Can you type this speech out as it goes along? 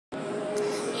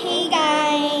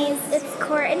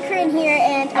Cora and Corinne here,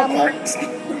 and calm down.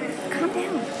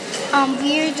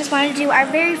 We just wanted to do our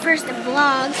very first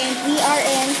vlog, and we are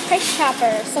in Price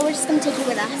Chopper, so we're just gonna take you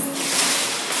with us.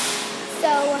 So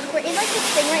we're in like this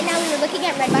thing right now. We were looking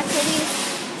at Red Box movies,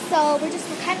 so we're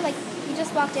kind of like we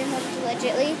just walked in like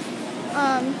legitly.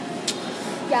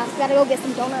 Yeah, we gotta go get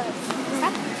some donuts.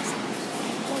 Stop.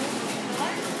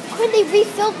 Could they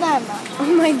refilled them?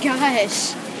 Oh my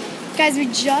gosh. Guys, we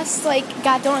just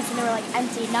got donuts and they were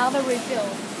empty. Now they're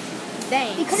refilled.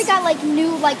 Thanks. We could have got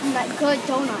new good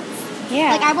donuts.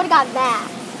 Yeah. I would have got that.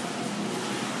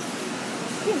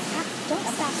 Don't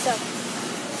stop.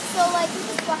 So we're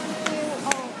just walking through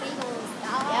bagels.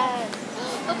 Yes.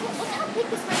 Look how big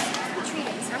this Rice Krispie treat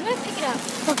is. I'm gonna pick it up.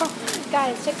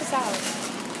 Guys, check this out.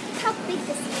 Look how big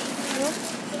this is.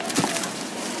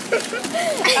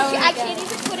 Oh I can't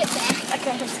even put it back.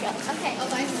 Okay, let's go. Okay. Oh,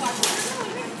 nice watch.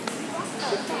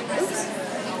 Oops.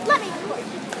 Let me.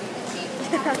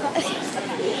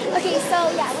 Okay, so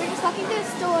yeah, we're just walking through the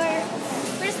store.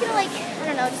 We're just gonna I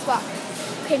don't know, just walk.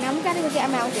 Okay, now we gotta go get our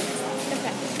mountains.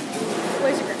 Okay.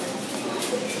 Where's your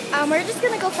grandma? We're just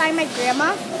gonna go find my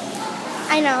grandma.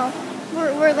 I know,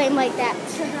 we're lame like that.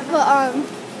 But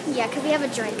yeah, cause we have a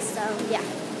drink, so yeah.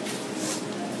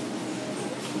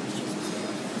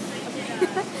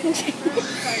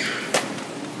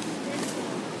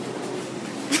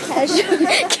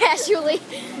 Casually.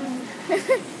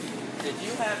 Did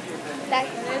you have your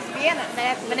There's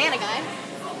banana guy.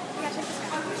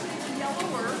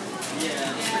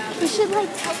 Yeah. You should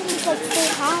tell them to say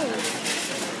hi.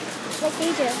 Like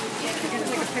they do. You're going to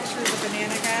take a picture of the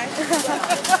banana guy?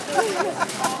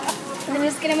 And then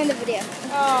just get him in the video.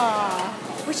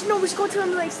 Aww. We should go to him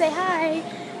and say hi.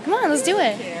 Come on, let's do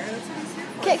it.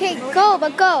 Okay, go,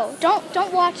 but go.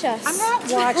 Don't watch us. I'm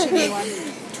not watching you. I'm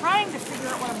trying to figure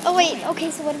out what I'm Oh wait, okay,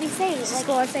 so what did we say?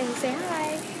 Go and say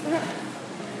hi.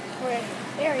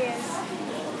 There he is.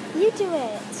 You do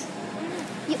it.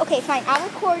 Okay, fine. I'll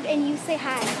record and you say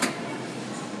hi.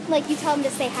 You tell him to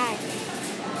say hi.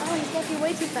 Oh, he's walking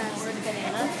way too fast. We're the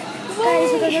banana.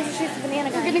 Guys, We're going to chase the banana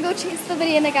guy. We're gonna go chase the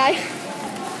banana guy.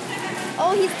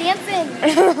 Oh, he's dancing.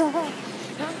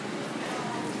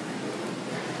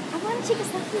 I want to take a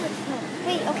selfie with him.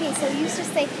 Wait, okay, so you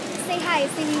just say hi.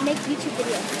 Say we make YouTube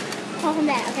videos. Call him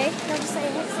that, okay? No, just say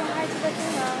hi to the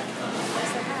camera.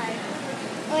 Say hi.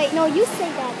 Oh, wait, no, you say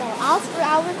that though.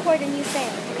 I'll record and you say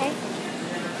it, okay?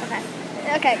 Okay.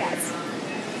 Okay, guys.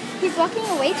 He's walking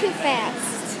way too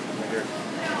fast.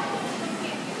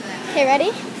 Okay, ready?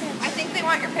 I think they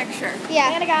want your picture. Yeah.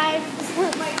 Banana guy.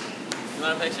 You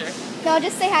want a picture? No,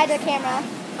 just say hi to the camera.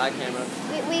 Hi, camera.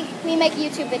 We make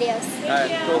YouTube videos.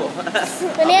 Alright, cool.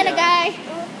 Banana guy.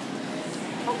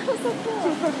 Oh, that was so cool.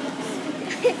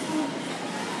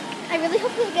 I really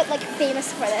hope we get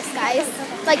famous for this, guys.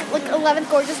 Like 11th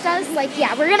Gorgeous does.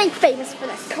 Yeah, we're getting famous for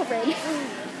this, Corinne.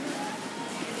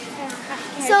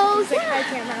 So He's yeah, hi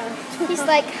camera. he's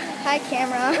hi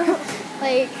camera.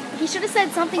 He should have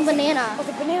said something banana. Oh,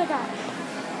 the banana guy.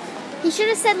 He should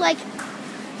have said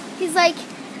he's like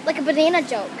a banana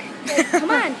joke.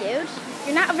 Come on, dude.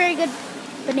 You're not a very good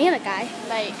banana guy.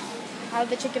 How did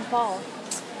the chicken fall?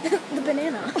 The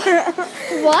banana.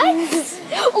 What?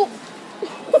 Oh.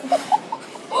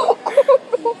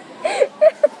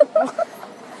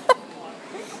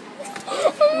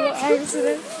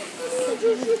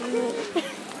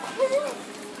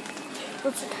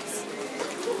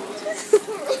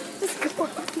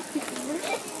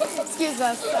 Excuse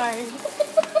us, sorry.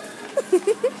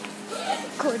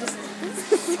 Cool, just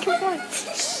come on.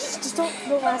 Just don't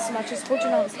laugh so much, just hold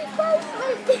your nose.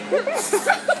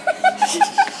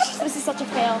 This is such a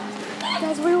fail.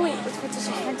 Guys, wait.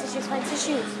 Let's find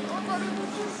tissues.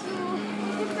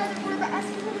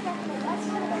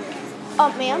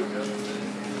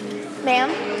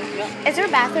 Ma'am? Is there a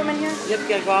bathroom in here? Yep,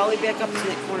 gotta go all the way back up to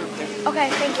that corner up there. Okay,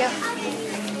 thank you.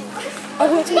 Oh,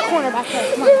 go to the corner back there.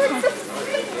 Come on.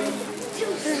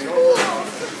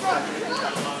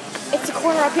 It's the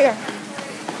corner up here.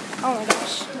 Oh my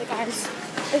gosh, the guys.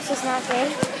 This is not good.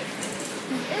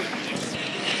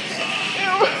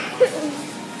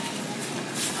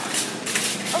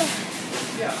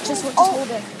 Just hold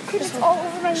it. It's all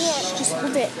over my hand. Just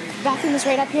hold it. The bathroom is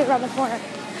right up here around the corner.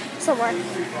 Somewhere. Oh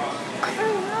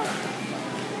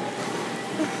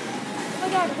my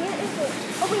god, where is it?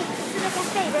 Oh wait, it's in the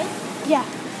cafe, right? Yeah.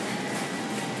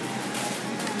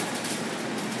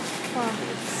 Oh,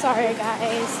 sorry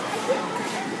guys.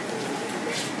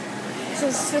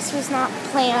 This was not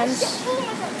planned.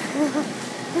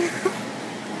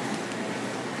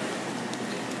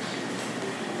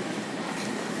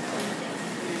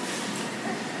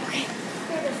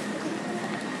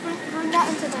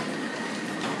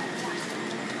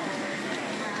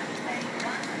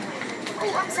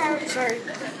 Sorry. Sorry.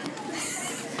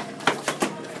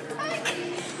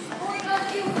 Oh my god,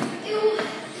 ew.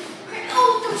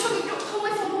 Oh, don't show me. Don't hold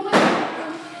my phone.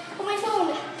 Hold my phone.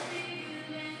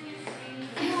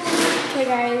 Okay,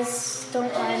 guys,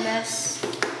 don't mind this.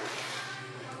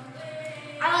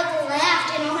 I like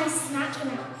laughed and all my snot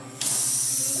came out.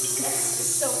 This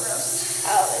is so gross.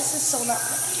 Oh, this is so not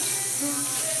fun.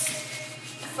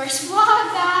 First vlog,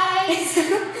 guys.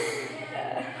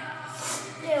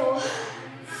 Ew.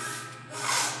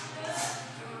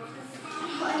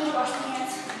 I need to wash my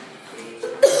hands.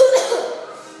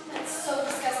 That's so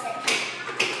disgusting.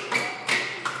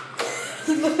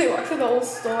 You literally walked through the whole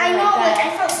store. I know, like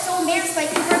I felt so embarrassed. Like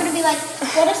people are gonna be like,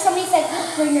 what if somebody said,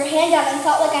 bring your hand down, and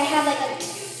felt like I had like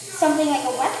something like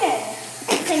a weapon?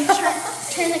 Then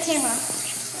turn the camera.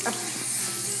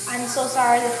 I'm so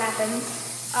sorry this happened.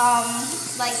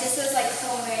 Like this was like so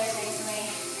embarrassing to me.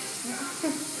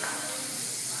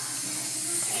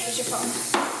 Here's your phone.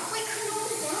 Wait, could you hold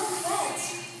it down? What?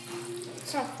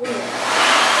 It's not fluid.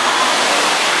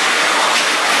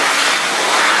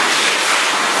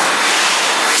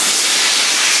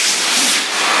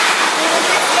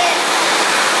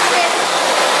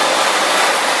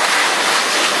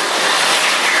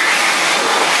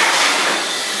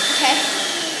 Okay.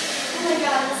 Oh my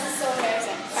god, this is so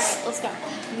embarrassing. Alright, let's go.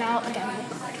 Now, again.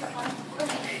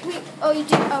 Okay. Wait, oh, you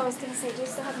do? Oh, I was gonna say, do you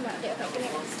still have them out there? Okay, give me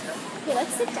this. Okay,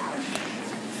 let's sit down.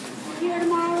 Here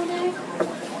tomorrow day.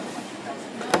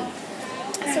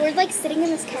 So we're like sitting in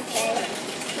this cafe.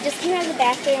 We just came out of the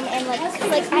bathroom and like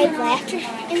I laughed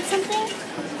in something.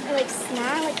 Or like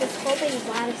snot, like this whole big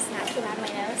wad of snot came out of my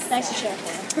nose. Nice to share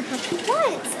for.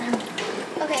 What?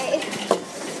 Okay.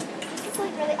 This is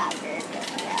like really awkward.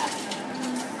 Yeah.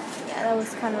 Yeah, that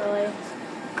was kind of really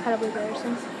incredibly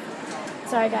embarrassing.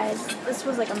 Sorry, guys. This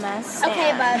was like a mess.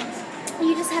 Okay, and- but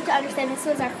you just have to understand this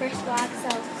was our first vlog, so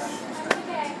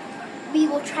we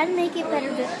will try to make it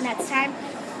better next time.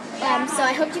 So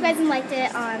I hope you guys liked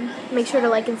it. Make sure to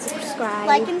like and subscribe.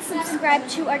 Like and subscribe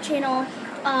to our channel.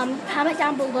 Comment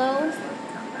down below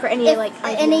for any if like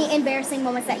any embarrassing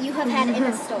moments that you have had in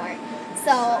the store.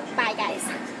 So bye, guys.